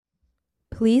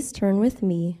Please turn with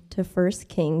me to 1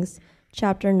 Kings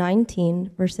chapter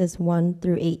 19, verses 1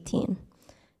 through 18.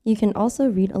 You can also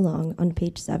read along on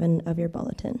page 7 of your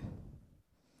bulletin.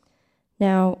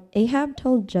 Now, Ahab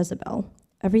told Jezebel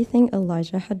everything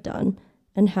Elijah had done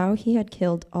and how he had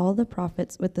killed all the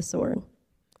prophets with the sword.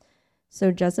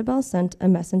 So Jezebel sent a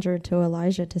messenger to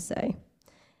Elijah to say,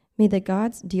 "May the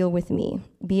gods deal with me,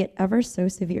 be it ever so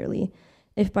severely,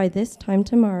 if by this time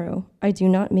tomorrow I do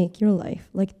not make your life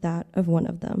like that of one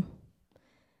of them."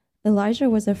 Elijah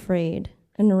was afraid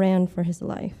and ran for his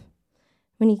life.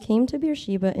 When he came to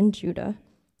Beersheba in Judah,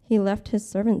 he left his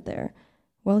servant there,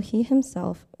 while he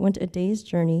himself went a day's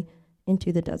journey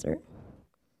into the desert.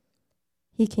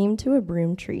 He came to a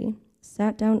broom tree,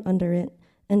 sat down under it,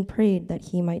 and prayed that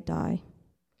he might die.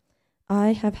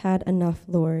 "I have had enough,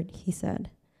 Lord," he said.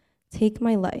 "Take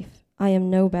my life. I am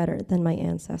no better than my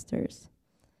ancestors."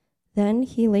 Then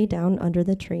he lay down under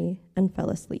the tree and fell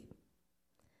asleep.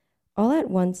 All at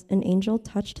once an angel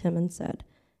touched him and said,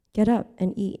 "Get up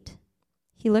and eat."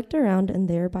 He looked around, and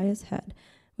there by his head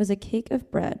was a cake of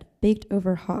bread baked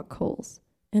over hot coals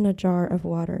and a jar of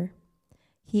water.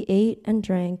 He ate and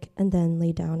drank and then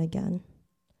lay down again.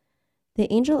 The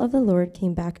angel of the Lord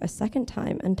came back a second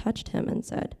time and touched him and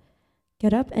said,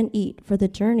 "Get up and eat, for the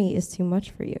journey is too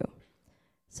much for you."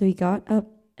 So he got up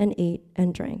and ate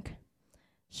and drank.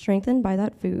 Strengthened by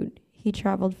that food, he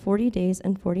traveled 40 days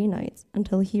and 40 nights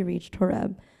until he reached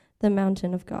Horeb, the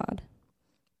mountain of God.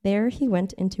 There he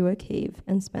went into a cave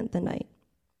and spent the night.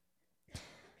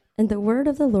 And the word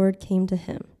of the Lord came to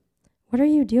him, "What are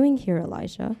you doing here,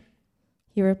 Elijah?"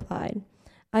 He replied,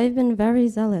 "I have been very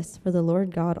zealous for the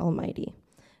Lord God Almighty.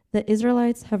 The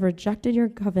Israelites have rejected your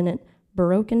covenant,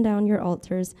 broken down your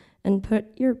altars, and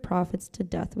put your prophets to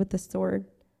death with the sword.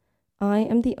 I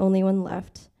am the only one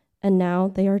left, and now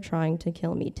they are trying to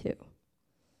kill me too."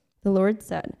 The Lord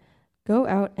said, "Go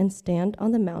out and stand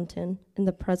on the mountain in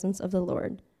the presence of the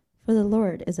Lord, for the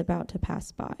Lord is about to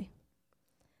pass by."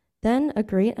 Then a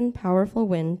great and powerful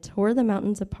wind tore the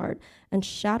mountains apart and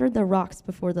shattered the rocks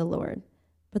before the Lord,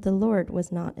 but the Lord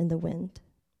was not in the wind.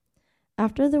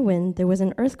 After the wind there was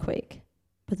an earthquake,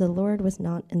 but the Lord was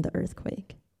not in the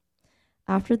earthquake.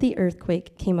 After the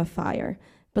earthquake came a fire,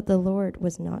 but the Lord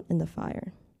was not in the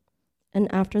fire. And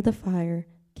after the fire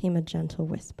came a gentle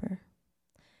whisper.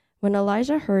 When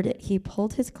Elijah heard it, he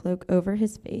pulled his cloak over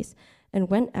his face and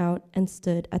went out and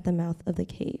stood at the mouth of the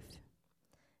cave.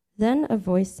 Then a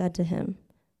voice said to him,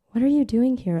 "What are you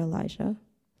doing here, Elijah?"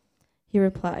 He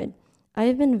replied, "I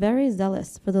have been very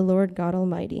zealous for the Lord God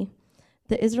Almighty.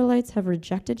 The Israelites have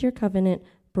rejected your covenant,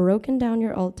 broken down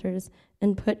your altars,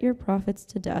 and put your prophets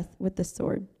to death with the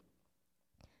sword.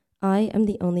 I am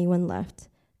the only one left,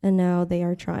 and now they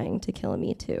are trying to kill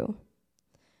me too."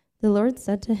 The Lord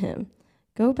said to him,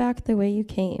 "Go back the way you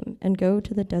came and go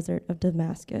to the desert of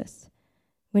Damascus.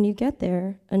 When you get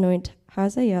there, anoint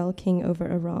Hazael king over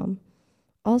Aram.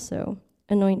 Also,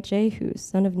 anoint Jehu,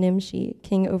 son of Nimshi,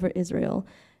 king over Israel,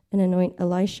 and anoint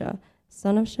Elisha,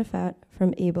 son of Shaphat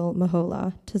from Abel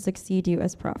Meholah, to succeed you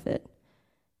as prophet.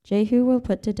 Jehu will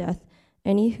put to death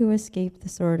any who escape the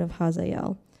sword of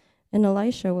Hazael, and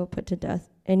Elisha will put to death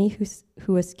any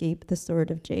who escape the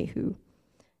sword of Jehu.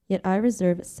 Yet I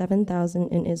reserve 7,000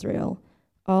 in Israel,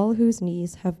 all whose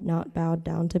knees have not bowed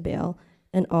down to Baal,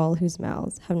 and all whose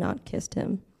mouths have not kissed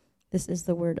him." This is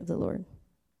the word of the Lord.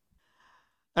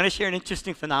 I'm going to share an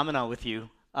interesting phenomenon with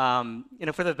you.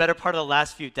 For the better part of the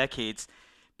last few decades,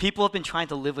 people have been trying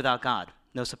to live without God.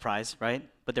 No surprise, right?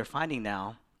 But they're finding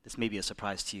now, this may be a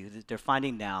surprise to you, that they're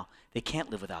finding now they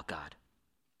can't live without God.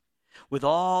 With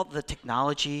all the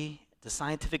technology, the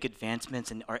scientific advancements,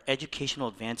 and our educational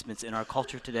advancements in our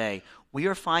culture today, we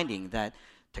are finding that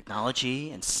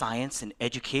technology and science and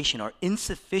education are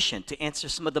insufficient to answer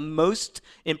some of the most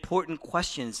important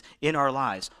questions in our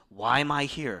lives. Why am I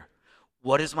here?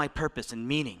 What is my purpose and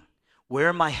meaning? Where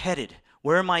am I headed?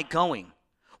 Where am I going?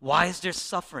 Why is there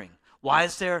suffering? Why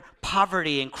is there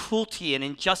poverty and cruelty and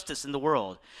injustice in the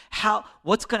world?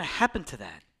 What's going to happen to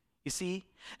that? You see?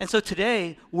 And so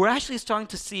today, we're actually starting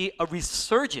to see a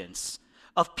resurgence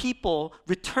of people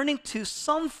returning to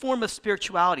some form of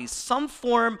spirituality, some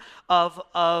form of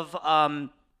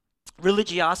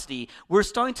religiosity. We're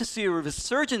starting to see a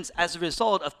resurgence as a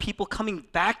result of people coming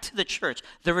back to the church.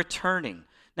 They're returning.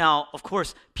 Now, of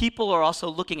course, people are also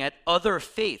looking at other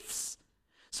faiths.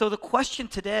 So the question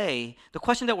today, the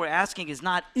question that we're asking is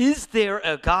not, is there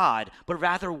a God, but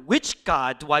rather, which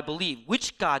God do I believe?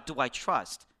 Which God do I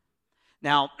trust?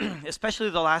 Now,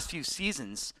 especially the last few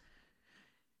seasons,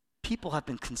 people have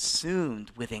been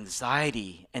consumed with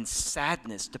anxiety and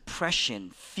sadness, depression,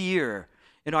 fear,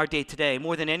 in our day today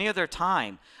more than any other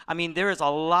time. I mean, there is a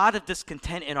lot of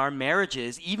discontent in our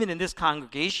marriages, even in this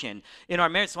congregation. In our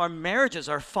marriage, so our marriages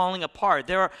are falling apart.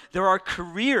 There are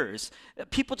careers.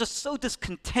 People just so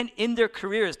discontent in their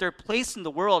careers, their place in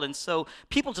the world, and so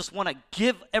people just want to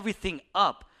give everything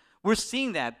up. We're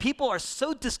seeing that. People are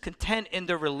so discontent in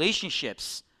their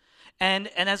relationships. And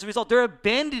as a result, they're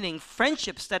abandoning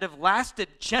friendships that have lasted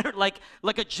like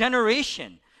a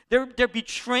generation. They're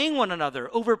betraying one another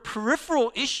over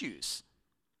peripheral issues.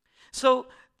 So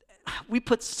we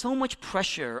put so much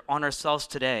pressure on ourselves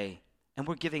today, and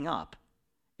we're giving up.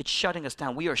 It's shutting us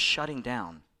down. We are shutting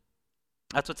down.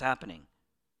 That's what's happening.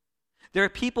 There are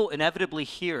people inevitably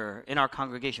here in our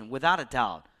congregation, without a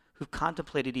doubt, who've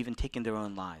contemplated even taking their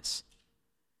own lives.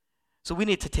 So we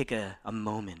need to take a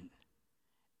moment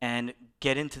and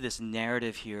get into this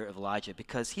narrative here of Elijah,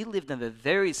 because he lived in a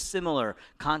very similar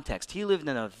context. He lived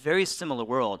in a very similar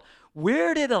world.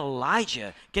 Where did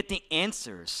Elijah get the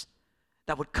answers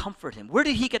that would comfort him? Where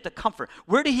did he get the comfort?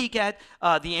 Where did he get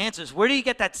the answers? Where did he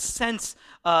get that sense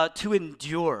to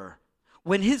endure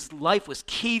when his life was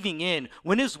caving in,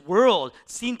 when his world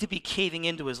seemed to be caving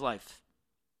into his life?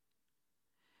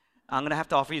 I'm going to have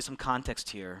to offer you some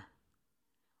context here.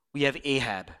 We have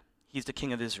Ahab. He's the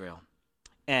king of Israel.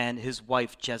 And his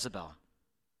wife, Jezebel.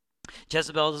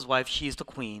 Jezebel is his wife. She's the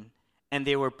queen. And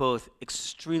they were both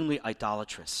extremely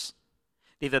idolatrous.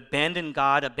 They've abandoned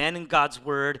God, abandoned God's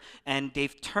word, and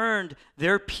they've turned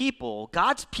their people,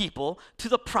 God's people, to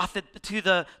the prophet, to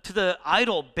the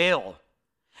idol Baal.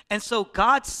 And so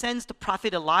God sends the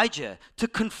prophet Elijah to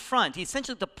confront,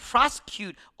 essentially to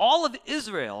prosecute all of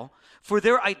Israel for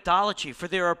their idolatry, for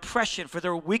their oppression, for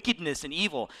their wickedness and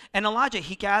evil. And Elijah,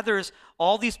 he gathers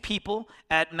all these people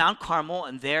at Mount Carmel,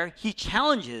 and there he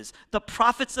challenges the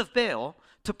prophets of Baal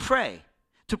to pray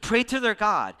to their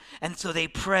God. And so they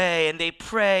pray, and they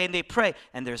pray, and they pray,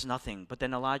 and there's nothing. But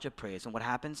then Elijah prays, and what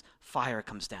happens? Fire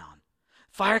comes down.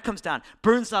 Fire comes down,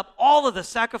 burns up all of the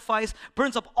sacrifice,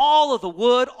 burns up all of the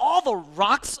wood, all the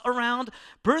rocks around,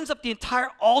 burns up the entire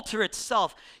altar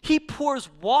itself. He pours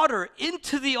water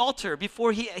into the altar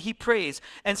before he prays.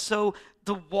 And so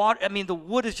the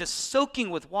wood is just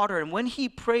soaking with water. And when he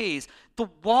prays, the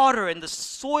water and the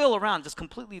soil around just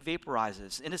completely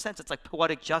vaporizes. In a sense, it's like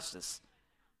poetic justice.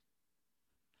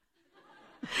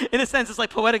 In a sense, it's like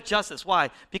poetic justice. Why?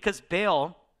 Because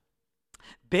Baal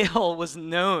was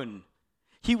known.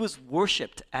 He was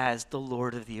worshipped as the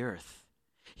Lord of the earth.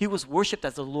 He was worshipped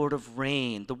as the Lord of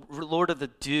rain, the Lord of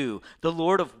the dew, the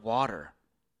Lord of water.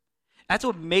 That's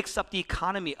what makes up the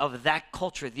economy of that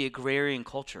culture, the agrarian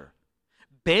culture.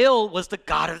 Baal was the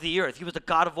god of the earth. He was the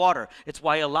god of water. It's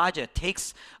why Elijah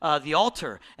takes the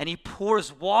altar and he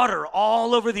pours water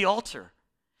all over the altar.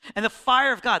 And the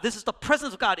fire of God, this is the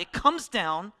presence of God, it comes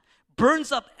down,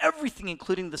 burns up everything,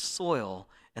 including the soil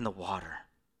and the water.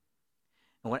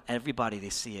 And when everybody, they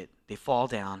see it, they fall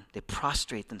down, they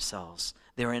prostrate themselves.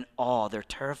 They're in awe, they're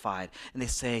terrified, and they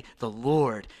say, the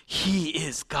Lord, He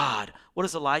is God. What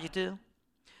does Elijah do?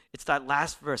 It's that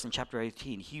last verse in chapter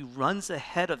 18. He runs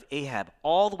ahead of Ahab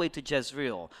all the way to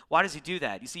Jezreel. Why does he do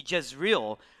that? You see,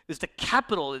 Jezreel is the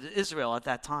capital of Israel at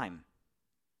that time.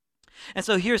 And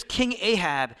so here's King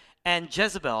Ahab and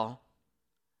Jezebel.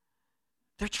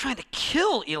 They're trying to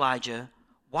kill Elijah.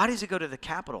 Why does he go to the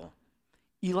capital?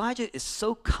 Elijah is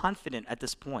so confident at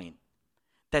this point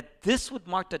that this would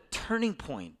mark the turning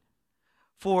point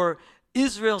for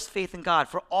Israel's faith in God,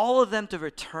 for all of them to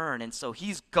return. And so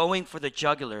he's going for the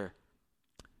jugular.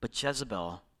 But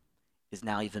Jezebel is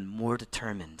now even more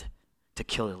determined to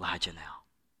kill Elijah now.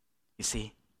 You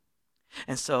see?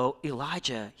 And so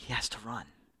Elijah, he has to run.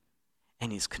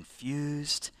 And he's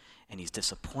confused, and he's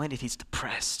disappointed, he's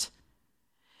depressed.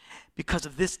 Because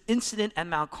of this incident at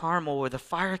Mount Carmel where the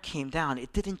fire came down,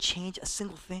 it didn't change a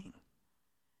single thing.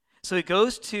 So he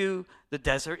goes to the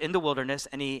desert in the wilderness,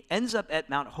 and he ends up at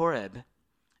Mount Horeb.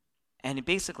 And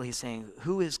basically he's saying,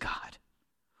 who is God?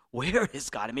 Where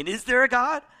is God? I mean, is there a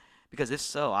God? Because if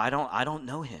so, I don't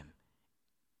know him.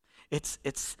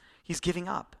 He's giving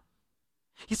up.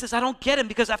 He says, I don't get him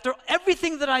because after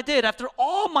everything that I did, after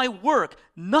all my work,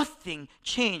 nothing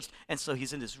changed. And so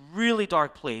he's in this really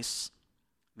dark place.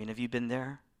 I mean, have you been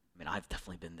there? I mean, I've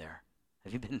definitely been there.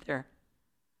 Have you been there?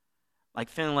 Like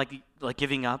feeling like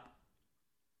giving up?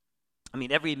 I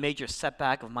mean, every major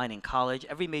setback of mine in college,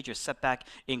 every major setback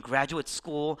in graduate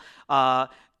school,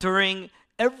 during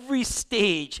every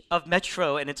stage of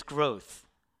Metro and its growth,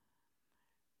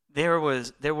 there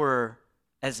were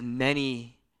as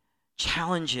many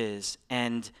challenges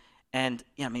and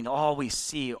I mean, all we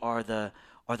see are the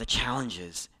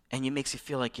challenges, and it makes you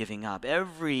feel like giving up.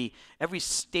 Every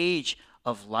stage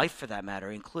of life for that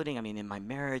matter, including, in my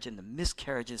marriage and the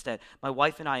miscarriages that my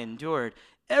wife and I endured,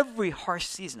 every harsh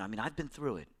season, I've been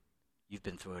through it. You've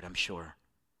been through it, I'm sure.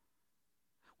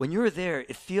 When you're there,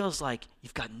 it feels like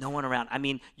you've got no one around.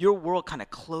 Your world kind of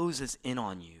closes in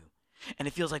on you. And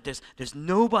it feels like there's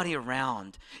nobody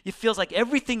around. It feels like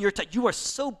everything you are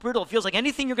so brittle. It feels like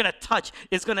anything you're going to touch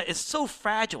is so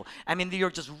fragile.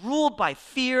 You're just ruled by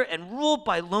fear and ruled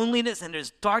by loneliness, and there's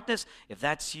darkness. If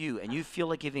that's you and you feel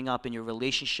like giving up in your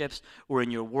relationships or in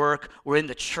your work or in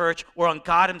the church or on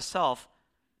God himself,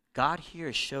 God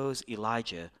here shows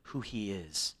Elijah who he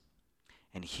is.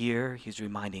 And here he's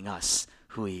reminding us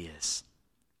who he is.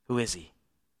 Who is he?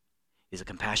 He's a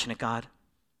compassionate God.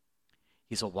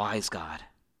 He's a wise God.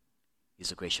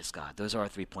 He's a gracious God. Those are our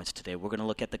 3 points today. We're going to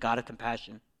look at the God of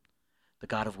compassion, the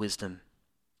God of wisdom,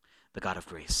 the God of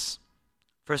grace.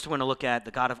 First, we're going to look at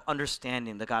the God of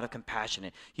understanding, the God of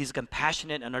compassionate. He's a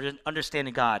compassionate and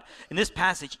understanding God. In this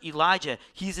passage, Elijah,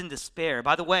 he's in despair.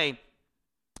 By the way,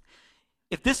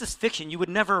 if this is fiction, you would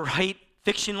never write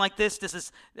fiction like this.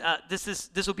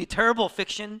 This would be terrible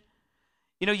fiction.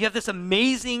 You have this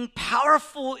amazing,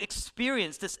 powerful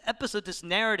experience, this episode, this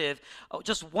narrative,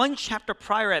 just one chapter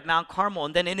prior at Mount Carmel,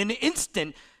 and then in an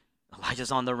instant,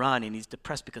 Elijah's on the run, and he's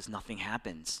depressed because nothing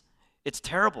happens. It's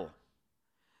terrible.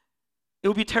 It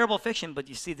would be terrible fiction, but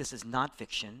you see, this is not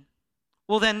fiction.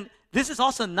 Well, then, this is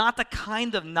also not the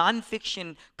kind of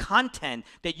nonfiction content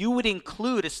that you would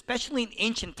include, especially in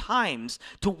ancient times,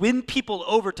 to win people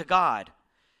over to God.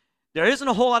 There isn't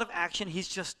a whole lot of action. He's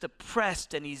just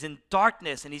depressed, and he's in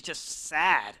darkness, and he's just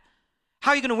sad.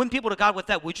 How are you going to win people to God with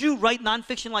that? Would you write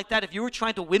nonfiction like that if you were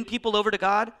trying to win people over to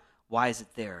God? Why is it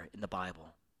there in the Bible?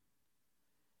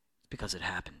 It's because it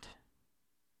happened.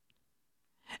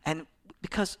 And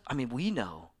because, we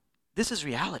know this is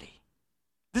reality.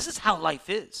 This is how life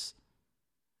is.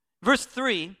 Verse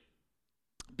 3,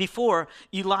 before,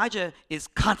 Elijah is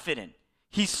confident.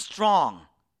 He's strong.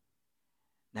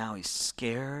 Now he's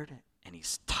scared and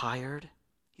he's tired.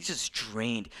 He's just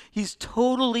drained. He's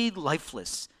totally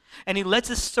lifeless. And he lets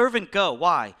his servant go.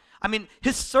 Why?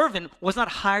 His servant was not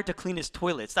hired to clean his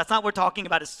toilets. That's not what we're talking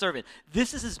about, his servant.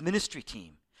 This is his ministry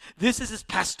team. This is his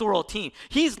pastoral team.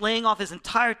 He's laying off his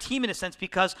entire team in a sense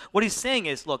because what he's saying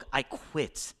is, look, I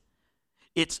quit.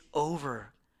 It's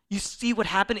over. You see what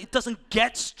happened? It doesn't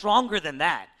get stronger than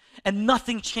that. And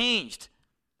nothing changed.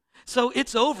 So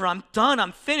it's over. I'm done.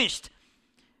 I'm finished.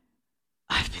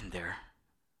 I've been there.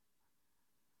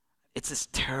 It's this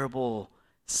terrible,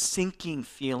 sinking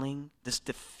feeling, this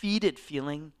defeated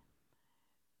feeling.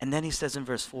 And then he says in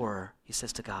verse 4, he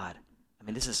says to God,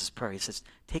 this is his prayer. He says,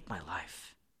 take my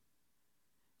life.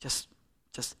 Just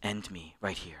end me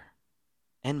right here.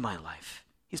 End my life.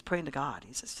 He's praying to God.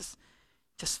 He says,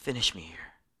 just finish me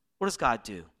here. What does God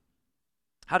do?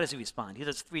 How does he respond? He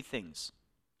does 3 things.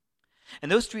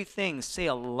 And those 3 things say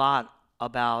a lot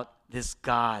about this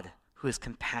God who is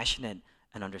compassionate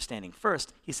and understanding.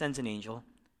 First, he sends an angel.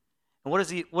 And what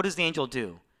does the angel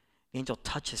do? The angel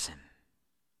touches him.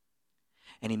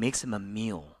 And he makes him a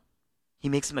meal. He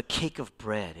makes him a cake of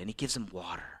bread, and he gives him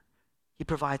water. He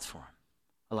provides for him.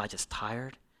 Elijah's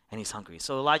tired, and he's hungry.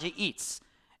 So Elijah eats,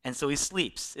 and so he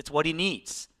sleeps. It's what he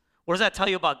needs. What does that tell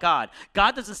you about God?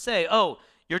 God doesn't say, oh,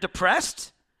 you're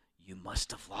depressed? You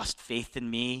must have lost faith in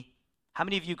me. How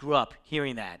many of you grew up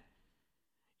hearing that?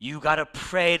 You got to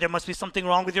pray. There must be something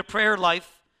wrong with your prayer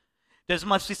life. There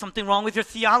must be something wrong with your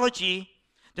theology.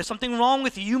 There's something wrong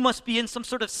with you. You must be in some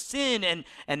sort of sin,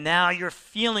 and now you're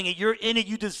feeling it. You're in it.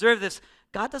 You deserve this.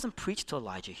 God doesn't preach to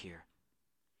Elijah here.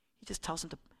 He just tells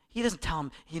him he doesn't tell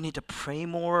him you need to pray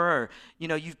more, or,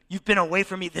 you've been away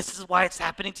from me. This is why it's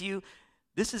happening to you.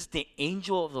 This is the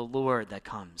angel of the Lord that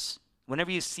comes.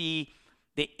 Whenever you see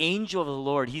the angel of the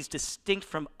Lord, he's distinct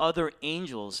from other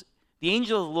angels. The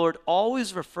angel of the Lord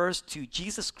always refers to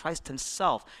Jesus Christ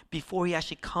himself before he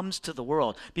actually comes to the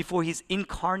world, before he's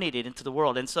incarnated into the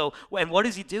world. And what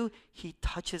does he do? He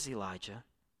touches Elijah.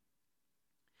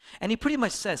 And he pretty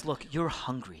much says, look, you're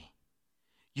hungry.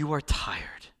 You are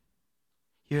tired.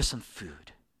 Here's some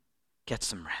food. Get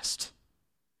some rest.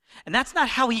 And that's not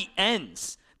how he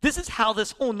ends. This is how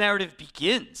this whole narrative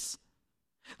begins.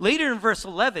 Later in verse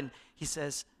 11, he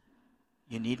says,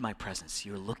 you need my presence.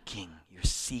 You're looking. You're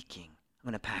seeking. I'm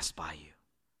going to pass by you.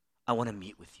 I want to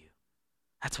meet with you.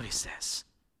 That's what he says.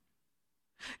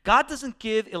 God doesn't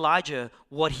give Elijah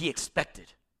what he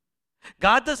expected.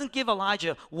 God doesn't give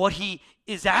Elijah what he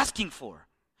is asking for.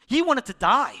 He wanted to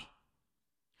die.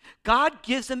 God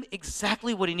gives him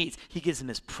exactly what he needs. He gives him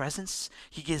his presence.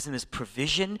 He gives him his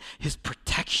provision, his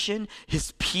protection,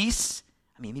 his peace.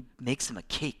 He makes him a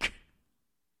cake.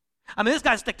 I mean, this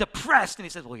guy's like depressed, and he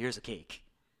says, well, here's a cake.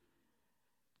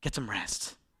 Get some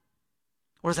rest.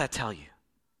 What does that tell you?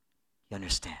 He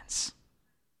understands.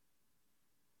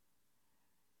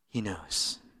 He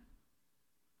knows.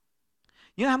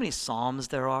 You know how many Psalms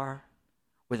there are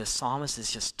where the psalmist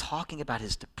is just talking about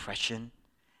his depression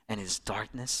and his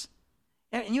darkness?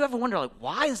 And you ever wonder, like,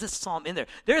 why is this psalm in there?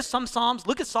 There's some psalms.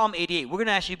 Look at Psalm 88. We're going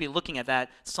to actually be looking at that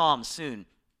psalm soon.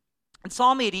 And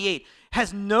Psalm 88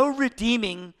 has no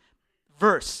redeeming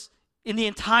verse in the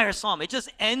entire psalm. It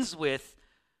just ends with,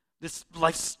 this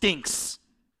life stinks,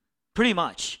 pretty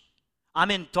much.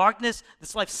 I'm in darkness.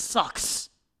 This life sucks.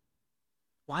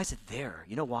 Why is it there?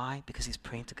 You know why? Because he's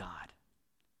praying to God.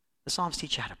 The Psalms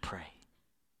teach you how to pray.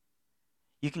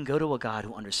 You can go to a God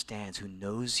who understands, who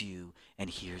knows you and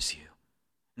hears you.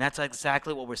 And that's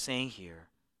exactly what we're saying here.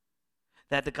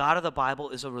 That the God of the Bible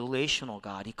is a relational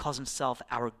God. He calls himself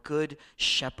our good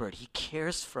shepherd. He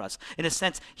cares for us. In a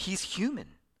sense, he's human.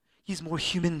 He's more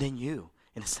human than you,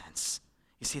 in a sense.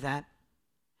 You see that?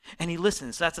 And he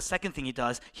listens. That's the second thing he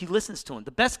does. He listens to him.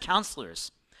 The best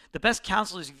counselors, if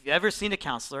you've ever seen a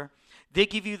counselor, they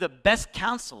give you the best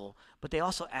counsel, but they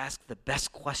also ask the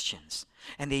best questions.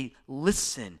 And they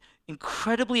listen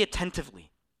incredibly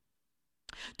attentively.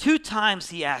 2 times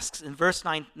he asks in verse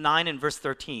 9 and verse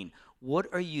 13, what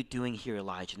are you doing here,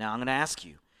 Elijah? Now I'm going to ask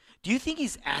you, do you think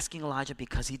he's asking Elijah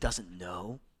because he doesn't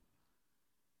know?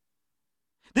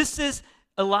 This is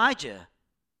Elijah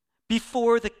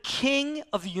before the king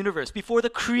of the universe, before the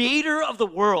creator of the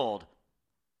world.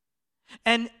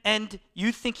 And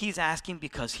you think he's asking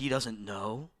because he doesn't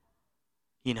know?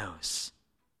 He knows.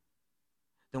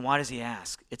 Then why does he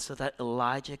ask? It's so that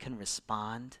Elijah can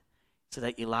respond, so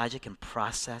that Elijah can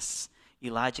process,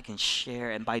 Elijah can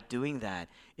share, and by doing that,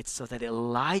 it's so that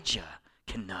Elijah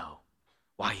can know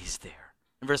why he's there.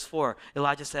 In verse 4,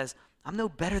 Elijah says, I'm no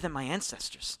better than my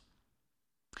ancestors.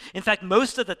 In fact,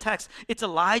 most of the text, it's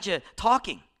Elijah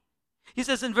talking. He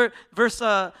says in verse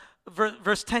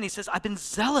 10, he says, I've been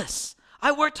zealous.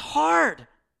 I worked hard.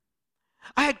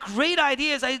 I had great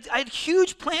ideas. I had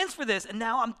huge plans for this, and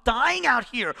now I'm dying out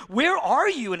here. Where are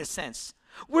you, in a sense?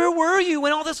 Where were you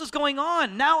when all this was going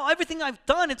on? Now everything I've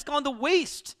done, it's gone to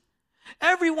waste.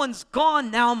 Everyone's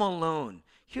gone. Now I'm alone.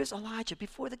 Here's Elijah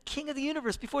before the king of the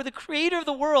universe, before the creator of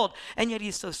the world, and yet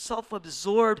he's so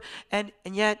self-absorbed, and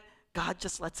yet God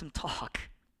just lets him talk.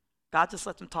 God just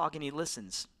lets him talk, and he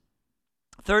listens.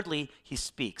 Thirdly, he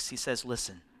speaks. He says,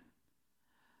 listen,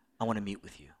 I want to meet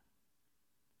with you.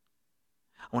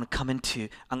 You're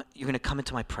going to come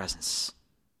into my presence.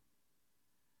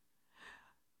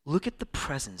 Look at the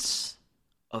presence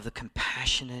of the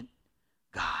compassionate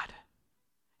God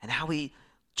and how he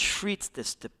treats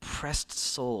this depressed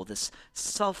soul, this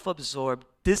self-absorbed,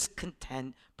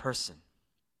 discontent person.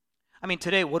 I mean,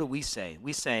 today, what do we say?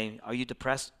 We say, are you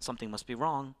depressed? Something must be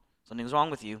wrong. Something's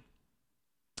wrong with you.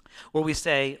 Or we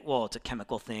say, well, it's a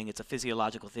chemical thing. It's a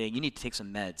physiological thing. You need to take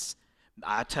some meds.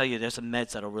 I tell you, there's some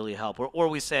meds that'll really help. Or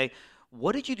we say,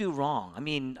 what did you do wrong? I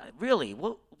mean, really,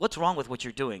 what's wrong with what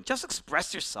you're doing? Just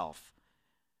express yourself.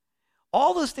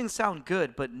 All those things sound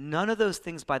good, but none of those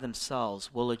things by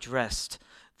themselves will address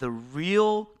the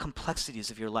real complexities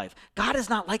of your life. God is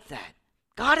not like that.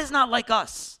 God is not like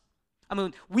us. I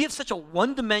mean, we have such a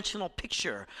one-dimensional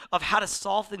picture of how to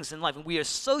solve things in life, and we are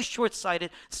so short-sighted,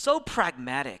 so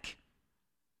pragmatic.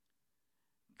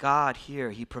 God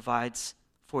here, he provides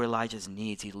for Elijah's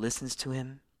needs. He listens to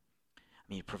him.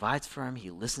 He provides for him, he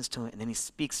listens to him, and then he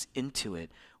speaks into it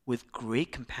with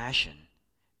great compassion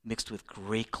mixed with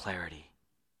great clarity.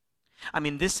 I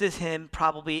mean, this is him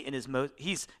probably in his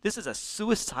this is a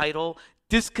suicidal,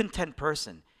 discontent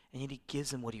person, and yet he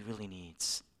gives him what he really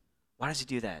needs. Why does he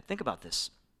do that? Think about this.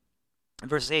 In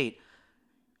verse 8,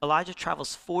 Elijah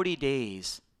travels 40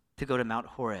 days to go to Mount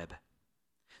Horeb.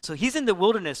 So he's in the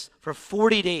wilderness for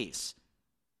 40 days.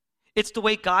 It's the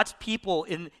way God's people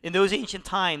in those ancient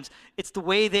times, it's the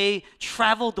way they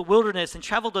traveled the wilderness and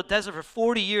traveled the desert for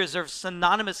 40 years. They're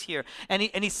synonymous here. And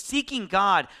he's seeking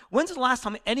God. When's the last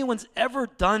time anyone's ever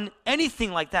done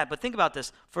anything like that? But think about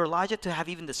this. For Elijah to have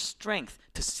even the strength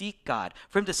to seek God,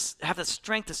 for him to have the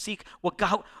strength to seek what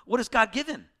does God give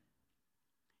him?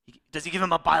 Does he give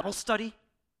him a Bible study?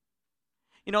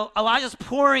 You know, Elijah's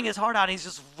pouring his heart out. And he's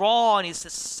just raw, and he's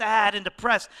just sad and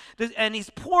depressed. And he's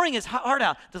pouring his heart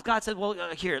out. Does God say, well,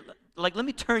 here, let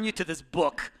me turn you to this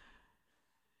book.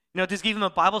 You know, does he give him a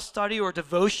Bible study or a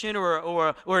devotion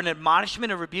or an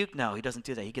admonishment or rebuke? No, he doesn't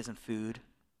do that. He gives him food.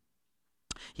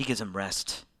 He gives him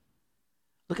rest.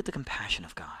 Look at the compassion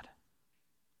of God.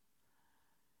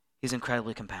 He's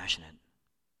incredibly compassionate.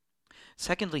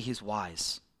 Secondly, he's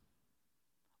wise.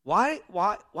 Why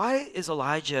is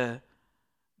Elijah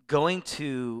going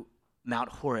to Mount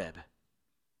Horeb?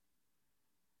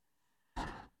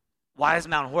 Why is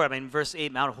Mount Horeb? In verse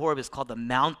 8, Mount Horeb is called the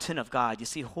mountain of God. You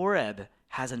see, Horeb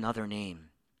has another name.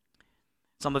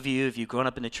 Some of you, if you've grown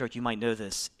up in the church, you might know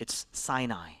this. It's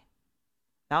Sinai.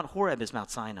 Mount Horeb is Mount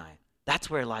Sinai. That's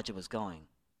where Elijah was going.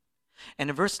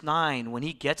 And in verse 9, when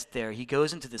he gets there, he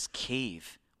goes into this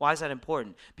cave. Why is that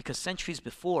important? Because centuries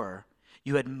before,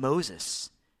 you had Moses.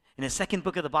 In the second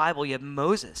book of the Bible, you have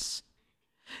Moses.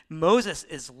 Moses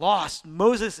is lost.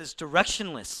 Moses is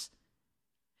directionless.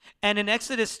 And in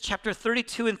Exodus chapter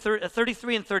 32 and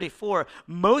 33 and 34,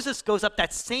 Moses goes up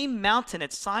that same mountain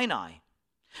at Sinai.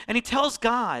 And he tells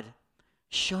God,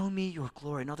 show me your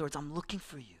glory. In other words, I'm looking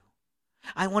for you.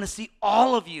 I want to see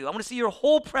all of you. I want to see your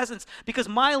whole presence, because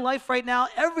my life right now,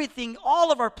 everything,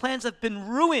 all of our plans have been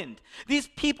ruined. These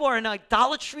people are in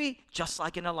idolatry, just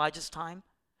like in Elijah's time.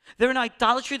 They're in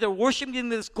idolatry. They're worshiping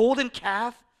this golden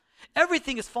calf.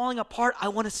 Everything is falling apart. I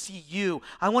want to see you.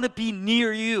 I want to be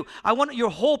near you. I want your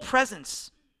whole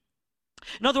presence.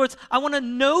 In other words, I want to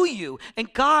know you.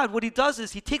 And God, what he does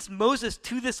is he takes Moses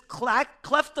to this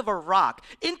cleft of a rock,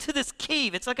 into this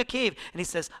cave. It's like a cave. And he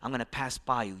says, I'm going to pass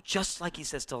by you, just like he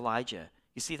says to Elijah.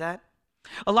 You see that?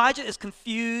 Elijah is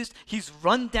confused. He's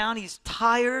run down. He's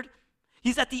tired.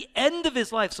 He's at the end of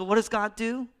his life. So what does God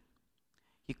do?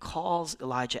 He calls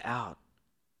Elijah out.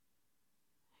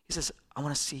 He says, I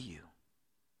want to see you.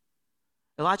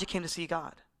 Elijah came to see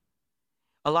God.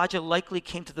 Elijah likely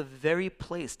came to the very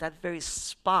place, that very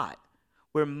spot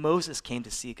where Moses came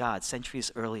to see God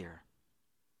centuries earlier.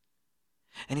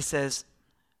 And he says,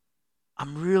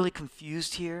 I'm really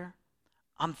confused here.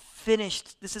 I'm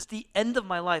finished. This is the end of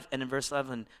my life. And in verse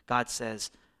 11, God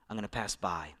says, I'm going to pass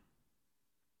by.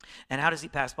 And how does he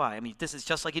pass by? I mean, this is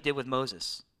just like he did with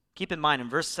Moses. Keep in mind, in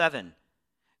verse 7,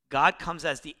 God comes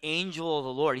as the angel of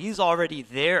the Lord. He's already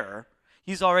there.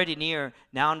 He's already near.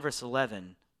 Now in verse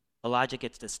 11, Elijah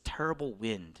gets this terrible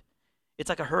wind. It's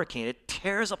like a hurricane. It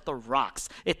tears up the rocks.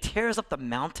 It tears up the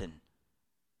mountain.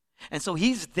 And so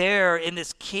he's there in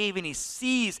this cave and he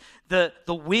sees the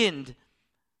wind.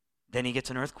 Then he gets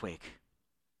an earthquake.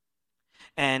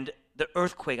 And the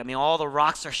earthquake, I mean, all the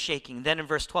rocks are shaking. Then in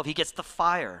verse 12, he gets the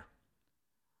fire.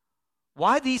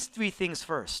 Why these three things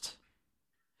first?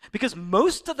 Because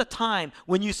most of the time,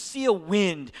 when you see a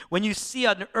wind, when you see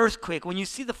an earthquake, when you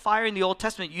see the fire in the Old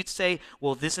Testament, you'd say,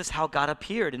 well, this is how God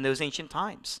appeared in those ancient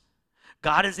times.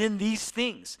 God is in these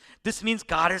things. This means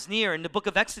God is near. In the book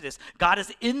of Exodus, God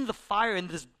is in the fire, in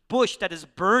this bush that is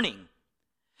burning.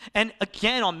 And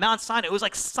again, on Mount Sinai, it was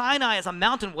like Sinai as a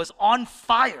mountain was on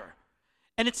fire.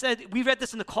 And it said, we read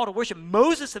this in the call to worship,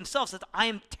 Moses himself said, I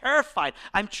am terrified.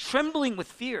 I'm trembling with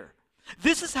fear.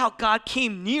 This is how God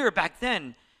came near back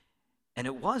then. And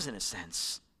it was, in a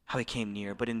sense, how he came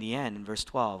near. But in the end, in verse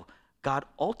 12, God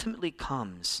ultimately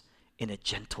comes in a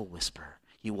gentle whisper.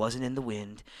 He wasn't in the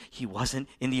wind. He wasn't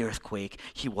in the earthquake.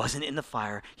 He wasn't in the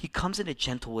fire. He comes in a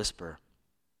gentle whisper.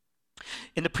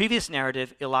 In the previous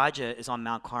narrative, Elijah is on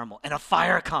Mount Carmel, and a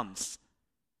fire comes.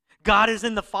 God is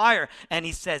in the fire, and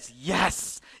he says,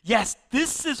 yes,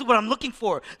 this is what I'm looking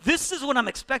for. This is what I'm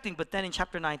expecting. But then in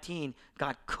chapter 19,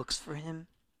 God cooks for him.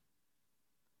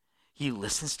 He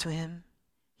listens to him.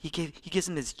 He gives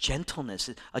him his gentleness,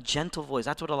 a gentle voice.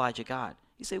 That's what Elijah got.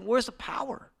 He said, where's the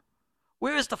power?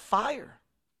 Where is the fire?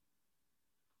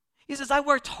 He says, I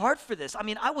worked hard for this. I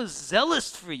mean, I was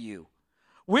zealous for you.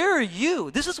 Where are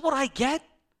you? This is what I get.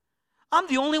 I'm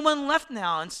the only one left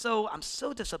now, and so I'm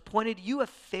so disappointed. You have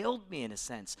failed me in a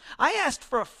sense. I asked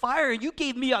for a fire, and you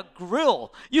gave me a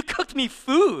grill. You cooked me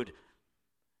food.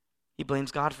 He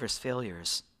blames God for his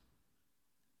failures.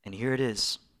 And here it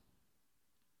is.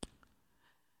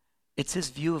 It's his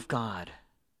view of God.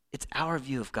 It's our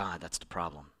view of God that's the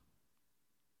problem.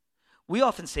 We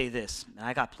often say this, and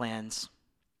I got plans.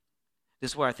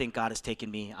 This is where I think God has taken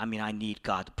me. I mean, I need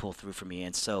God to pull through for me.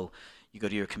 And so you go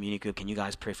to your community group. Can you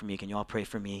guys pray for me? Can you all pray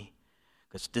for me?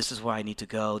 Because this is where I need to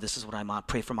go. This is what I'm on.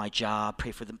 Pray for my job.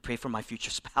 Pray for my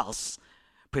future spouse.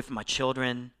 Pray for my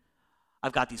children.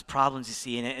 I've got these problems, you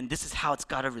see, and this is how it's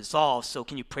got to resolve. So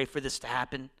can you pray for this to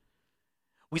happen?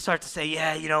 We start to say,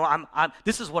 yeah, you know, I'm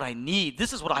this is what I need.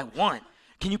 This is what I want.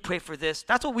 Can you pray for this?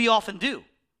 That's what we often do.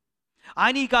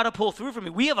 I need God to pull through for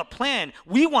me. We have a plan.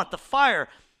 We want the fire.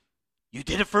 You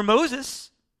did it for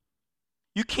Moses.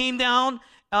 You came down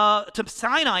to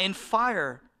Sinai in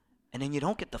fire, and then you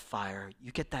don't get the fire.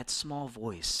 You get that small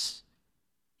voice.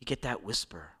 You get that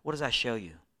whisper. What does that show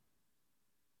you?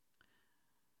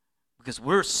 Because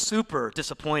we're super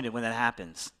disappointed when that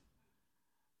happens.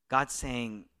 God's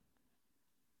saying,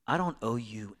 I don't owe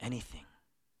you anything.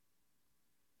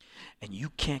 and you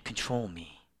can't control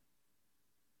me,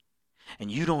 and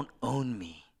you don't own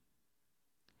me,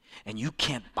 and you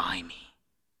can't buy me.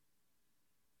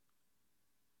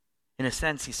 In a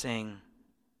sense, he's saying,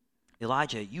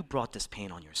 Elijah, you brought this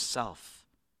pain on yourself.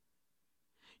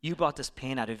 You brought this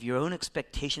pain out of your own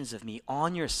expectations of me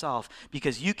on yourself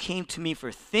because you came to me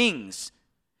for things,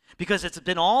 because it's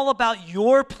been all about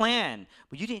your plan,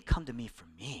 but you didn't come to me for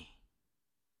me.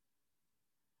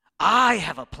 I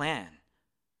have a plan.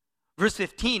 Verse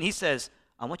 15, he says,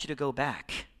 I want you to go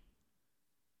back.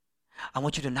 I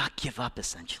want you to not give up,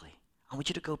 essentially. I want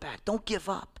you to go back. Don't give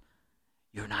up.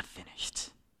 You're not finished.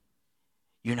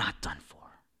 You're not done for.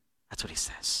 That's what he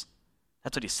says.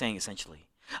 That's what he's saying, essentially.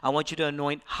 I want you to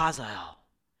anoint Hazael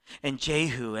and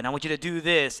Jehu, and I want you to do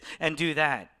this and do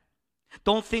that.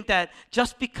 Don't think that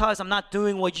just because I'm not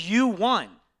doing what you want,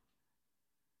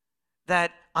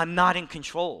 that I'm not in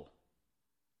control.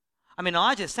 I mean,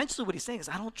 Elijah, essentially what he's saying is,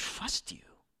 I don't trust you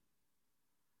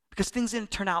because things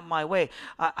didn't turn out my way.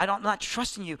 I'm not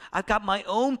trusting you. I've got my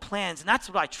own plans, and that's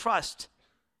what I trust.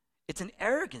 It's an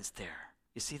arrogance there.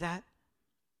 You see that?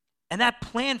 And that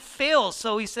plan fails,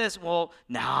 so he says, well,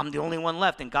 now I'm the only one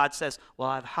left. And God says, well,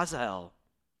 I have Hazael.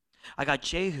 I got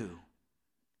Jehu.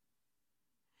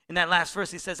 In that last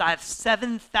verse, he says, I have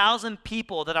 7,000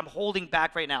 people that I'm holding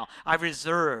back right now. I've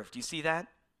reserved. You see that?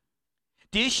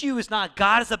 The issue is not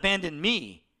God has abandoned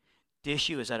me. The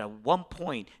issue is that at one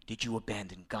point, did you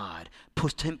abandon God?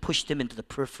 Pushed him into the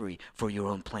periphery for your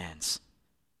own plans.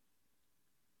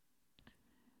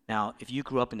 Now, if you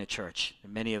grew up in the church,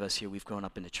 and many of us here, we've grown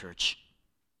up in the church,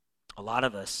 a lot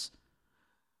of us,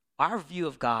 our view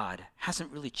of God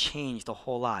hasn't really changed a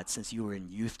whole lot since you were in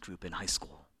youth group in high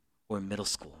school or in middle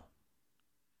school.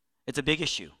 It's a big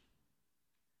issue.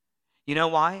 You know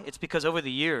why? It's because over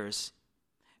the years,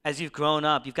 as you've grown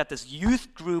up, you've got this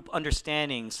youth group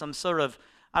understanding, some sort of,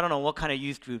 I don't know what kind of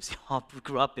youth groups you all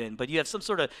grew up in, but you have some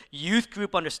sort of youth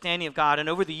group understanding of God. And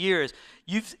over the years,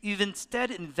 you've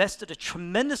instead invested a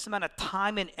tremendous amount of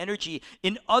time and energy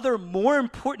in other more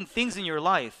important things in your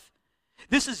life.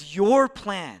 This is your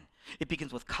plan. It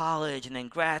begins with college and then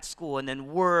grad school and then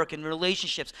work and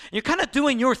relationships. And you're kind of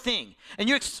doing your thing. And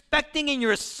you're expecting and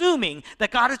you're assuming that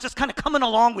God is just kind of coming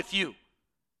along with you.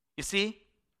 You see?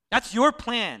 That's your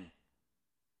plan.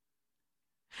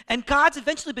 And God's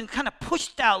eventually been kind of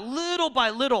pushed out little by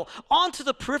little onto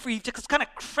the periphery. You've just kind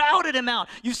of crowded him out.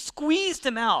 You squeezed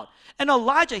him out. And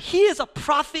Elijah, he is a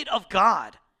prophet of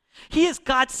God. He is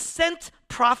God's sent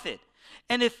prophet.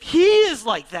 And if he is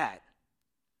like that,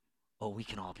 oh, we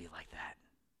can all be like that.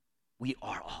 We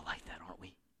are all like that, aren't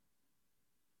we?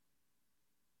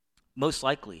 Most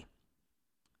likely,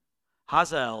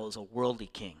 Hazael is a worldly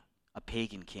king, a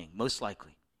pagan king, most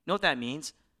likely. You know what that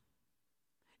means?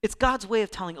 It's God's way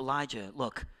of telling Elijah,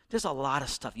 look, there's a lot of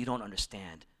stuff you don't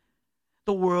understand.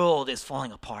 The world is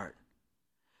falling apart.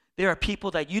 There are people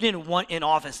that you didn't want in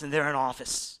office, and they're in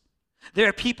office. There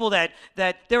are people that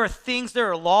there are things,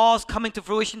 there are laws coming to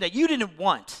fruition that you didn't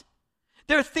want.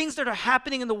 There are things that are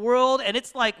happening in the world, and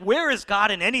it's like, where is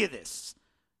God in any of this?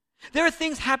 There are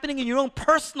things happening in your own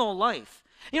personal life.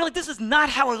 You know, like, this is not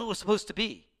how it was supposed to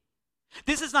be.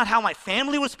 This is not how my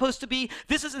family was supposed to be.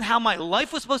 This isn't how my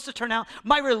life was supposed to turn out.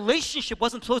 My relationship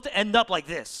wasn't supposed to end up like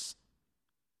this.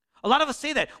 A lot of us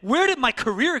say that. Where did my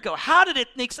career go? How did it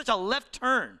make such a left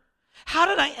turn? How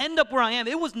did I end up where I am?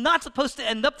 It was not supposed to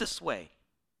end up this way.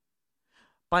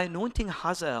 By anointing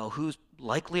Hazael, who's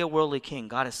likely a worldly king,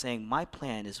 God is saying, my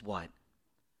plan is what?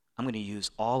 I'm going to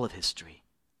use all of history.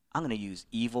 I'm going to use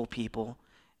evil people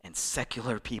and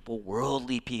secular people,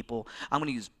 worldly people. I'm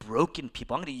going to use broken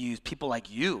people. I'm going to use people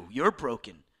like you. You're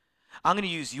broken. I'm going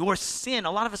to use your sin.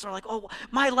 A lot of us are like, oh,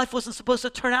 my life wasn't supposed to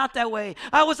turn out that way.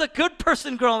 I was a good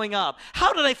person growing up.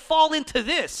 How did I fall into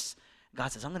this?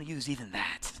 God says, I'm going to use even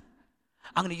that.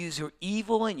 I'm going to use your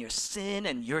evil and your sin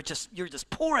and your just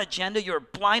poor agenda, your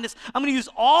blindness. I'm going to use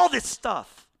all this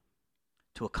stuff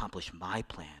to accomplish my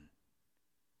plan.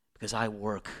 Because I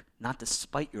work not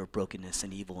despite your brokenness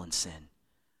and evil and sin.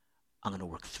 I'm going to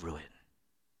work through it.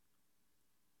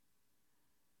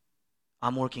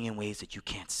 I'm working in ways that you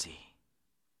can't see.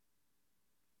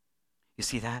 You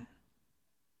see that?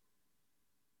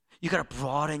 You got to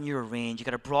broaden your range. You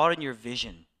got to broaden your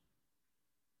vision.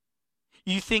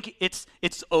 You think it's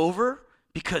over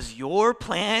because your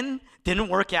plan didn't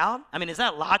work out? I mean, is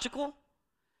that logical?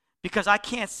 Because I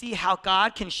can't see how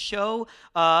God can show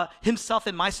himself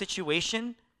in my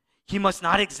situation. He must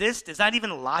not exist. Is that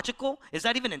even logical? Is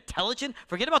that even intelligent?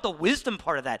 Forget about the wisdom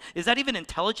part of that. Is that even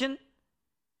intelligent?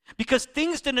 Because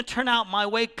things didn't turn out my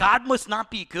way, God must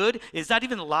not be good. Is that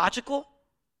even logical?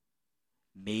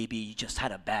 Maybe you just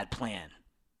had a bad plan.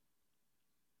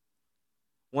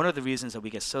 One of the reasons that we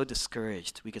get so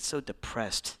discouraged, we get so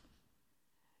depressed,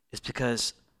 is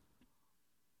because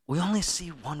we only see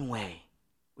one way.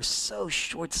 We're so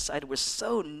short-sighted. We're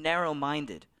so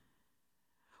narrow-minded.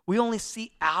 We only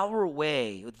see our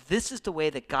way. This is the way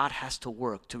that God has to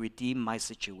work to redeem my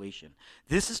situation.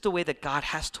 This is the way that God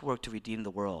has to work to redeem the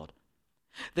world.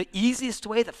 The easiest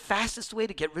way, the fastest way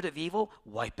to get rid of evil,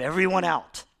 wipe everyone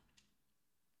out.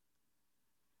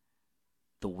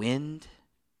 The wind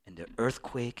and the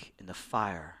earthquake and the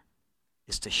fire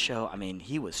is to show,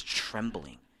 he was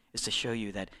trembling, is to show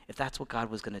you that if that's what God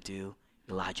was going to do,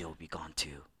 Elijah will be gone too.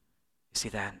 You see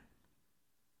that?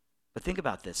 But think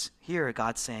about this. Here,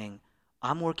 God's saying,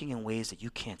 I'm working in ways that you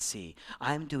can't see.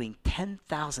 I'm doing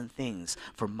 10,000 things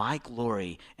for my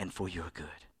glory and for your good.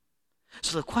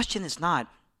 So the question is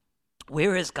not,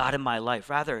 where is God in my life?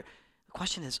 Rather, the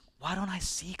question is, why don't I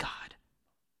see God?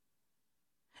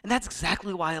 And that's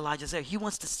exactly why Elijah's there. He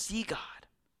wants to see God.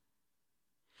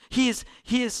 He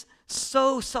is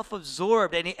so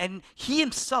self-absorbed, and he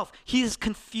himself, he has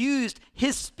confused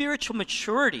his spiritual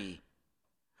maturity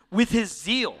with his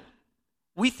zeal.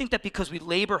 We think that because we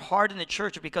labor hard in the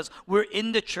church, or because we're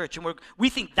in the church, and we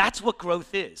think that's what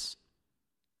growth is.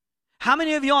 How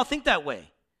many of y'all think that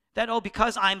way? That,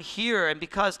 because I'm here, and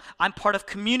because I'm part of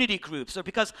community groups, or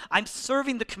because I'm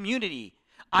serving the community,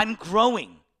 I'm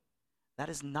growing. That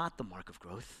is not the mark of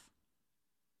growth.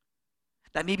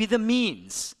 That may be the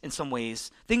means in some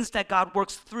ways, things that God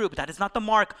works through, but that is not the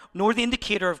mark nor the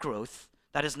indicator of growth.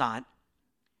 That is not.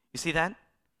 You see that?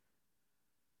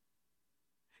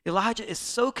 Elijah is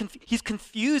so he's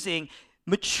confusing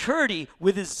maturity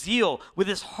with his zeal, with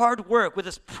his hard work, with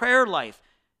his prayer life.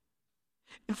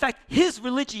 In fact, his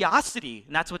religiosity,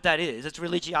 and that's what that is, it's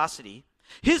religiosity.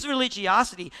 His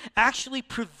religiosity actually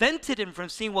prevented him from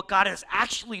seeing what God is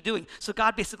actually doing. So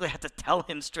God basically had to tell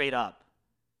him straight up.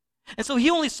 And so he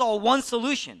only saw one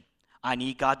solution. I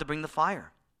need God to bring the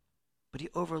fire. But he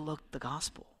overlooked the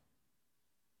gospel.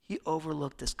 He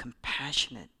overlooked this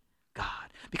compassionate God.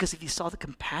 Because if he saw the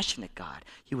compassionate God,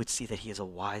 he would see that he is a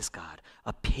wise God,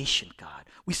 a patient God.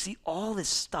 We see all this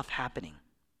stuff happening.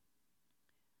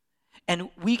 And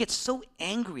we get so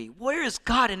angry. Where is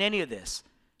God in any of this?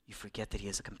 You forget that he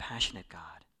is a compassionate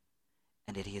God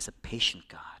and that he is a patient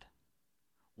God.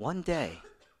 One day,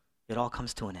 it all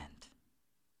comes to an end.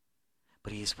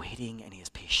 But he is waiting and he is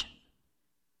patient.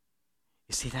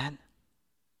 You see that?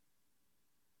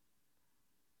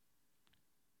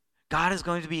 God is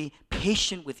going to be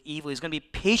patient with evil. He's going to be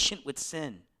patient with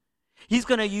sin. He's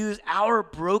going to use our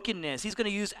brokenness. He's going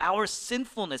to use our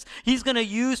sinfulness. He's going to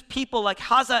use people like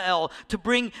Hazael to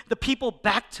bring the people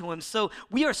back to him. So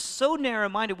we are so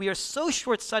narrow-minded. We are so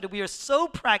short-sighted. We are so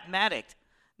pragmatic.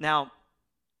 Now,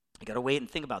 you got to wait and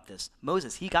think about this.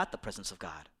 Moses, he got the presence of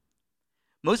God.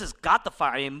 Moses got the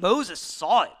fire. Moses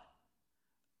saw it.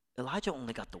 Elijah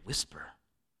only got the whisper.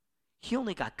 He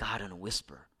only got God in a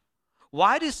whisper.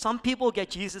 Why do some people get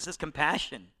Jesus as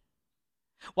compassion,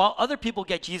 while other people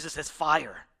get Jesus as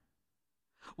fire?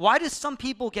 Why do some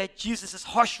people get Jesus as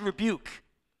harsh rebuke,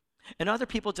 and other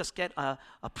people just get a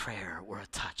prayer or a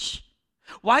touch?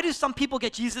 Why do some people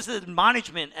get Jesus as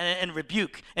admonishment and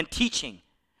rebuke and teaching,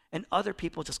 and other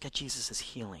people just get Jesus as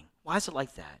healing? Why is it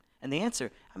like that? And the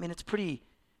answer, it's pretty,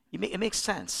 it makes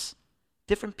sense.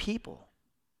 Different people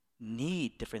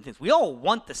need different things. We all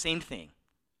want the same thing.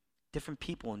 Different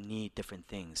people need different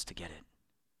things to get it.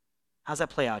 How's that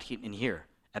play out in here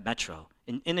at Metro?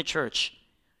 In the church,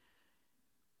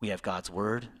 we have God's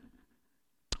word,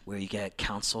 where you get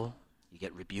counsel, you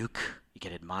get rebuke, you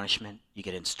get admonishment, you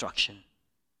get instruction.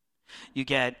 You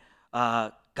get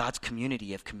God's community.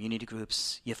 You have community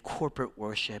groups. You have corporate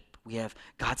worship. We have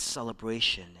God's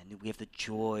celebration, and we have the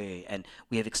joy, and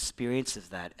we have experiences of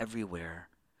that everywhere.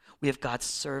 We have God's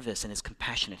service and his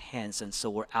compassionate hands, and so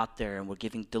we're out there and we're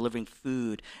delivering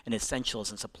food and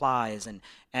essentials and supplies,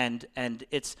 and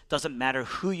it doesn't matter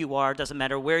who you are, doesn't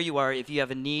matter where you are. If you have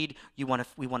a need, we want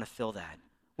to fill that.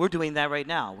 We're doing that right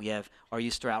now. We have our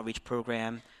Easter outreach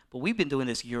program, but we've been doing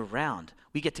this year round.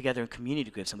 We get together in community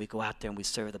groups and we go out there and we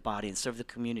serve the body and serve the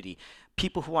community.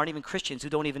 People who aren't even Christians, who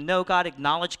don't even know God,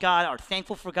 acknowledge God, are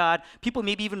thankful for God. People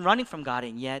maybe even running from God,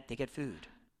 and yet they get food.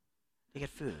 They get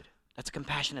food. That's a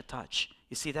compassionate touch.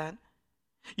 You see that?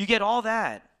 You get all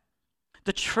that.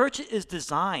 The church is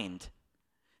designed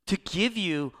to give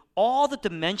you all the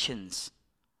dimensions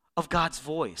of God's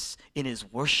voice in his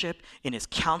worship, in his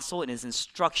counsel, in his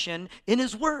instruction, in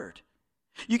his word.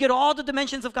 You get all the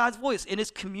dimensions of God's voice in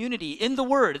his community, in the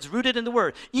word. It's rooted in the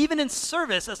word. Even in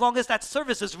service, as long as that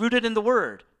service is rooted in the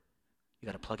word, you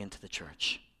got to plug into the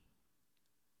church.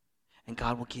 And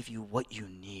God will give you what you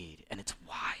need, and it's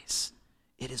wise.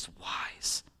 It is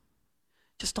wise.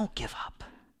 Just don't give up.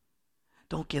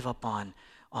 Don't give up on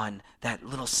that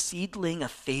little seedling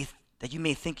of faith that you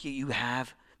may think you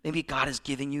have. Maybe God is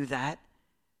giving you that.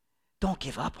 Don't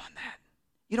give up on that.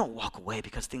 You don't walk away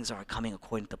because things aren't coming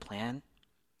according to plan.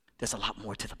 There's a lot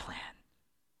more to the plan.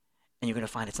 And you're going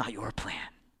to find it's not your plan.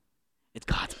 It's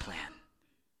God's plan.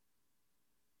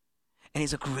 And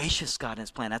he's a gracious God in his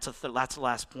plan. That's the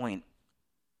last point.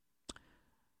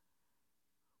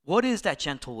 What is that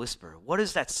gentle whisper? What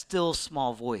is that still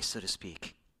small voice, so to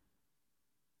speak?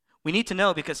 We need to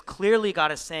know, because clearly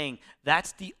God is saying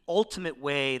that's the ultimate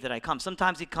way that I come.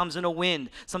 Sometimes he comes in a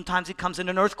wind. Sometimes he comes in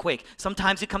an earthquake.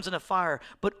 Sometimes he comes in a fire.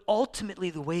 But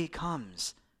ultimately the way he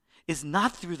comes is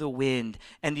not through the wind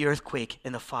and the earthquake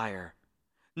and the fire.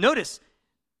 Notice,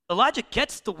 Elijah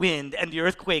gets the wind and the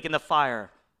earthquake and the fire,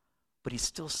 but he's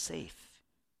still safe.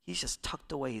 He's just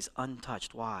tucked away. He's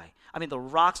untouched. Why? I mean, the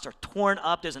rocks are torn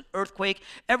up. There's an earthquake.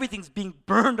 Everything's being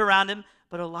burned around him,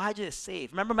 but Elijah is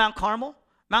safe. Remember Mount Carmel?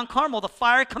 Mount Carmel, the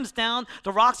fire comes down,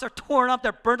 the rocks are torn up,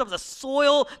 they're burnt up, the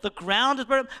soil, the ground is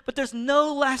burned up, but there's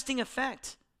no lasting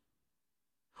effect.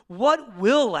 What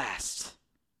will last?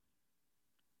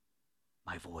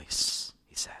 My voice,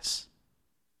 he says.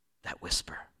 That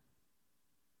whisper.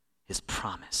 His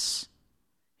promise.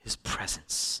 His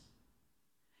presence.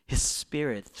 His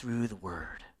spirit through the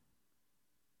word.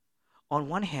 On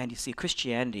one hand, you see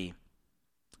Christianity,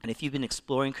 and if you've been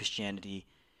exploring Christianity,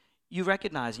 you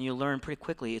recognize and you learn pretty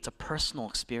quickly it's a personal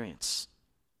experience.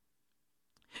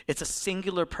 It's a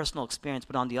singular personal experience,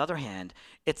 but on the other hand,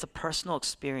 it's a personal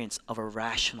experience of a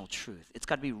rational truth. It's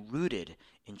got to be rooted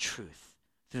in truth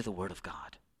through the Word of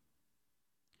God.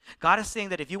 God is saying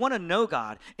that if you want to know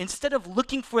God, instead of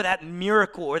looking for that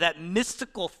miracle or that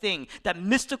mystical thing, that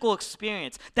mystical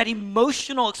experience, that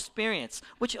emotional experience,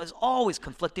 which is always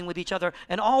conflicting with each other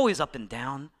and always up and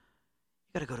down,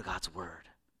 you got to go to God's Word.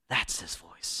 That's his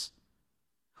voice.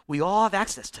 We all have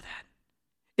access to that.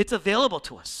 It's available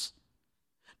to us.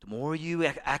 The more you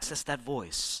access that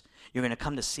voice, you're going to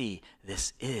come to see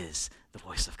this is the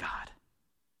voice of God.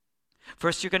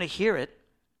 First, you're going to hear it,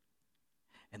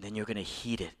 and then you're going to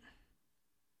heed it.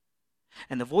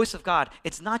 And the voice of God,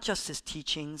 it's not just his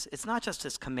teachings, it's not just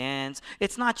his commands,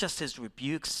 it's not just his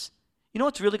rebukes. You know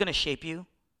what's really going to shape you?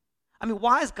 I mean,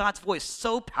 why is God's voice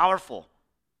so powerful?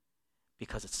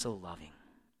 Because it's so loving.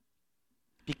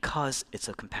 Because it's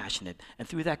so compassionate. And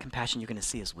through that compassion, you're going to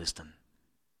see his wisdom.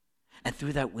 And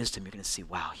through that wisdom, you're going to see,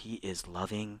 wow, he is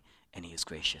loving and he is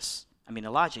gracious. I mean,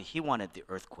 Elijah, he wanted the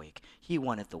earthquake. He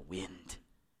wanted the wind.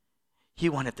 He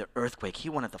wanted the earthquake. He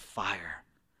wanted the fire.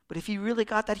 But if he really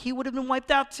got that, he would have been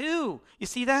wiped out too. You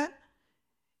see that?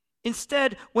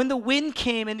 Instead, when the wind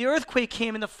came and the earthquake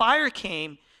came and the fire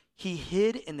came, he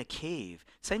hid in the cave.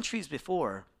 Centuries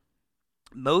before,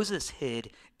 Moses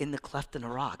hid in the cleft in a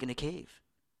rock in a cave.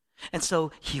 And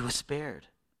so he was spared.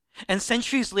 And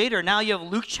centuries later, now you have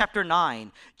Luke chapter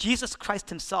 9. Jesus Christ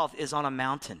himself is on a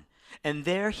mountain. And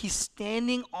there he's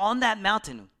standing on that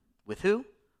mountain with who?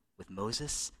 With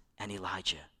Moses and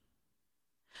Elijah.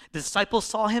 The disciples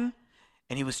saw him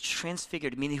and he was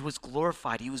transfigured, meaning he was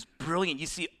glorified. He was brilliant. You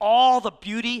see all the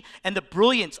beauty and the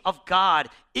brilliance of God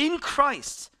in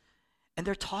Christ. And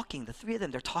they're talking, the three of them,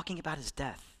 they're talking about his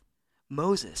death.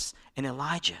 Moses and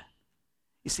Elijah.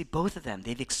 You see, both of them,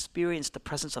 they've experienced the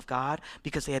presence of God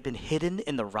because they had been hidden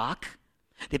in the rock.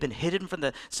 They've been hidden from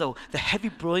so the heavy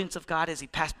brilliance of God as he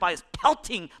passed by is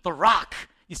pelting the rock.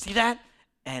 You see that?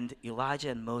 And Elijah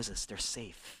and Moses, they're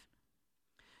safe.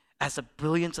 As the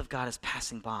brilliance of God is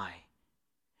passing by,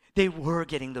 they were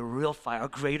getting the real fire, a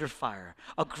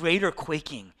greater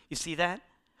quaking. You see that?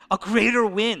 A greater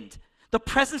wind. The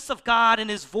presence of God and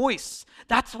his voice.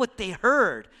 That's what they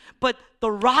heard. But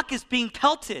the rock is being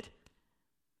pelted.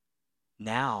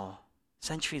 Now,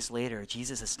 centuries later,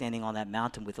 Jesus is standing on that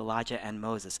mountain with Elijah and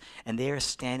Moses, and they are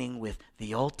standing with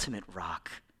the ultimate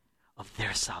rock of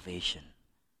their salvation.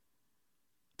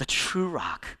 The true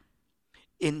rock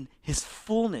in his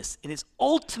fullness, in his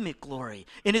ultimate glory,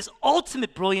 in his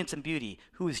ultimate brilliance and beauty.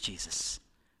 Who is Jesus?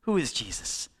 Who is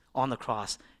Jesus? On the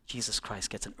cross, Jesus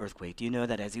Christ gets an earthquake. Do you know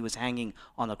that as he was hanging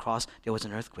on the cross, there was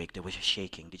an earthquake, there was a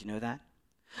shaking. Did you know that?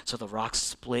 So the rocks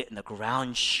split and the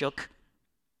ground shook.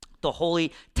 The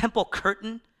holy temple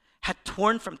curtain had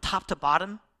torn from top to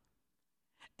bottom.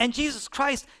 And Jesus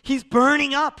Christ, he's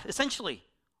burning up, essentially.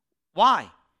 Why?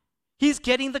 He's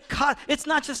getting it's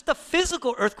not just the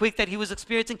physical earthquake that he was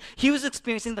experiencing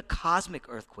the cosmic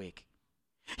earthquake.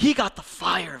 He got the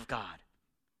fire of God.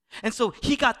 And so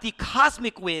he got the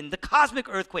cosmic wind, the cosmic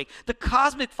earthquake, the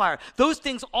cosmic fire. Those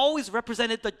things always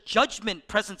represented the judgment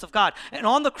presence of God. And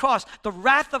on the cross, the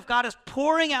wrath of God is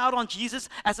pouring out on Jesus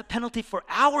as a penalty for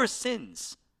our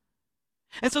sins.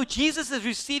 And so Jesus is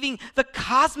receiving the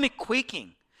cosmic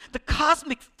quaking, the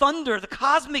cosmic thunder, the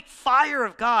cosmic fire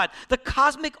of God, the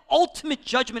cosmic ultimate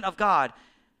judgment of God.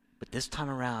 But this time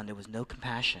around, there was no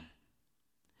compassion.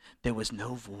 There was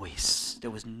no voice.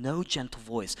 There was no gentle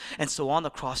voice. And so on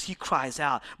the cross, he cries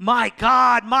out, my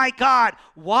God,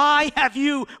 why have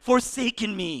you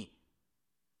forsaken me?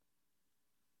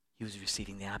 He was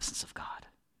receiving the absence of God.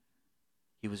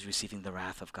 He was receiving the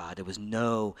wrath of God. There was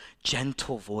no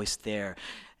gentle voice there.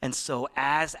 And so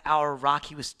as our rock,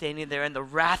 he was standing there, and the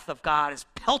wrath of God is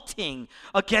pelting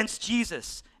against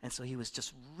Jesus. And so he was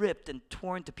just ripped and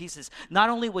torn to pieces. Not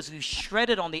only was he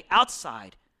shredded on the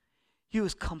outside, he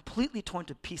was completely torn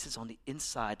to pieces on the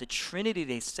inside. The Trinity,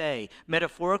 they say,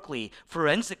 metaphorically,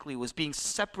 forensically, was being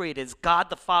separated as God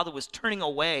the Father was turning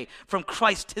away from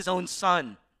Christ, his own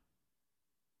Son.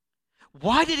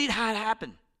 Why did it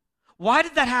happen? Why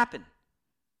did that happen?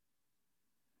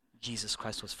 Jesus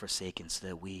Christ was forsaken so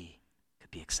that we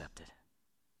could be accepted.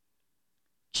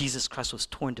 Jesus Christ was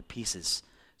torn to pieces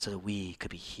so that we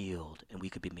could be healed and we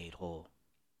could be made whole.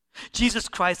 Jesus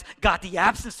Christ got the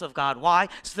absence of God. Why?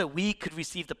 So that we could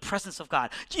receive the presence of God.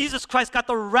 Jesus Christ got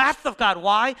the wrath of God.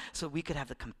 Why? So we could have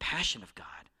the compassion of God.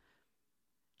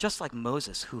 Just like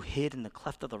Moses, who hid in the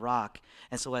cleft of the rock.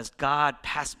 And so as God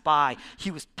passed by,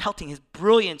 he was pelting. His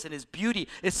brilliance and his beauty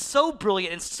is so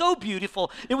brilliant and so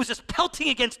beautiful. It was just pelting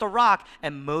against the rock.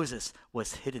 And Moses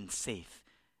was hidden safe.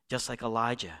 Just like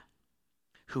Elijah,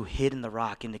 who hid in the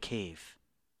rock in the cave.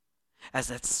 As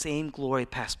that same glory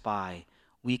passed by,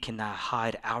 we cannot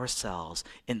hide ourselves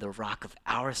in the rock of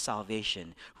our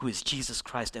salvation, who is Jesus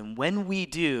Christ. And when we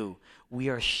do, we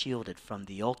are shielded from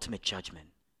the ultimate judgment,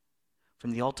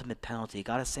 from the ultimate penalty.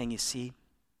 God is saying, you see,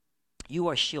 you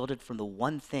are shielded from the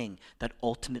one thing that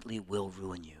ultimately will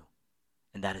ruin you,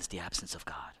 and that is the absence of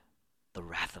God, the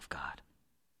wrath of God.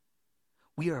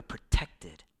 We are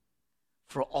protected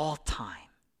for all time,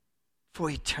 for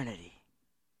eternity,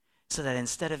 so that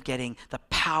instead of getting the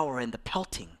power and the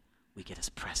pelting, we get his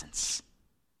presence.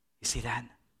 You see that?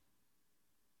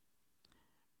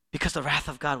 Because the wrath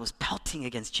of God was pelting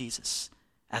against Jesus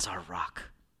as our rock.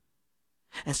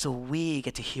 And so we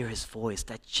get to hear his voice,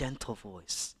 that gentle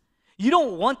voice. You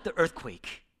don't want the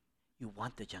earthquake. You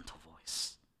want the gentle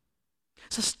voice.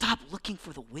 So stop looking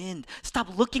for the wind.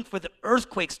 Stop looking for the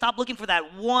earthquake. Stop looking for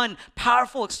that one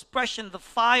powerful expression of the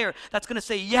fire that's going to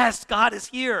say, yes, God is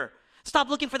here. Stop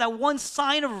looking for that one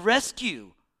sign of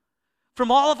rescue from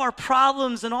all of our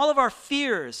problems and all of our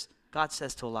fears. God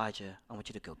says to Elijah, I want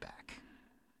you to go back.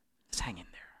 Just hang in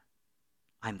there.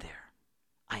 I'm there.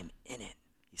 I'm in it,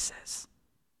 he says.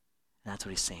 And that's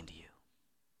what he's saying to you.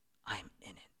 I'm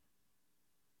in it.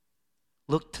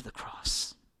 Look to the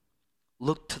cross.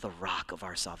 Look to the rock of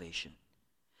our salvation.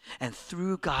 And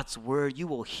through God's word, you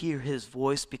will hear his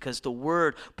voice, because the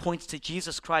word points to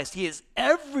Jesus Christ. He is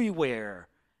everywhere.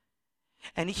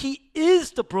 And he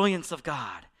is the brilliance of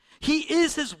God. He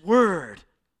is his word.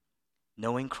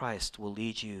 Knowing Christ will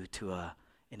lead you to an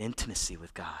intimacy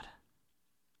with God.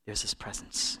 There's his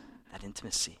presence, that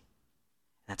intimacy.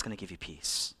 And that's going to give you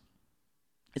peace.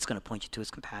 It's going to point you to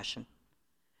his compassion.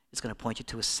 It's going to point you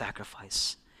to his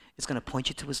sacrifice. It's going to point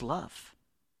you to his love.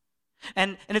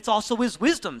 And it's also his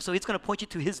wisdom. So it's going to point you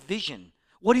to his vision,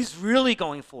 what he's really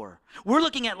going for. We're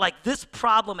looking at like this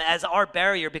problem as our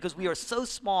barrier because we are so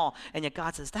small. And yet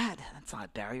God says, that's not a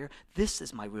barrier. This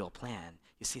is my real plan.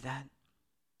 You see that?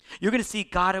 You're going to see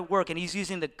God at work, and he's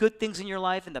using the good things in your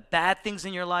life and the bad things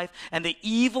in your life and the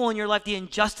evil in your life, the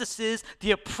injustices,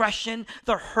 the oppression,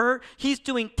 the hurt. He's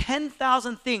doing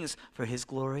 10,000 things for his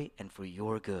glory and for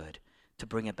your good to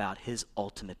bring about his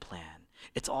ultimate plan.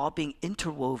 It's all being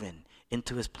interwoven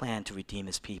into his plan to redeem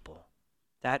his people.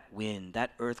 That wind,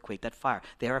 that earthquake, that fire,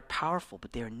 they are powerful,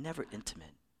 but they are never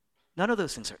intimate. None of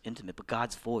those things are intimate, but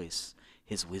God's voice,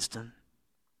 his wisdom,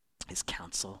 his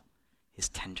counsel, his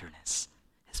tenderness,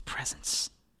 his presence,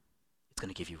 it's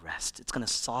going to give you rest. It's going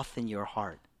to soften your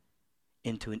heart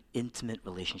into an intimate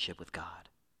relationship with God.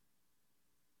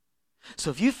 So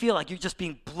if you feel like you're just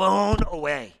being blown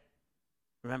away,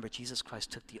 remember Jesus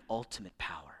Christ took the ultimate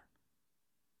power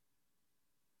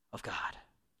of God.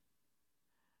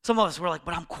 Some of us were like,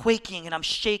 but I'm quaking and I'm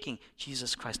shaking.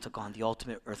 Jesus Christ took on the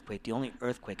ultimate earthquake, the only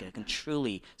earthquake that can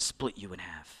truly split you in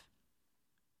half.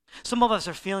 Some of us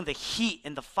are feeling the heat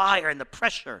and the fire and the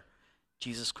pressure.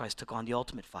 Jesus Christ took on the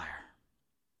ultimate fire.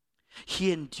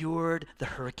 He endured the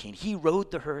hurricane. He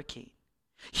rode the hurricane.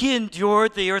 He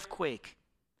endured the earthquake.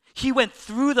 He went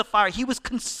through the fire. He was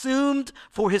consumed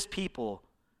for his people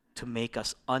to make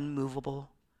us unmovable,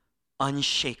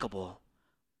 unshakable,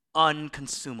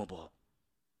 unconsumable.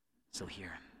 So hear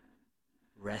him.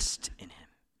 Rest in him.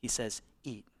 He says,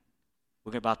 eat.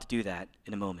 We're about to do that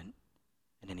in a moment.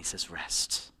 And then he says,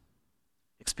 rest.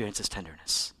 Experience his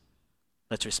tenderness.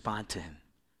 Let's respond to him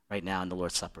right now in the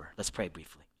Lord's Supper. Let's pray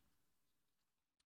briefly.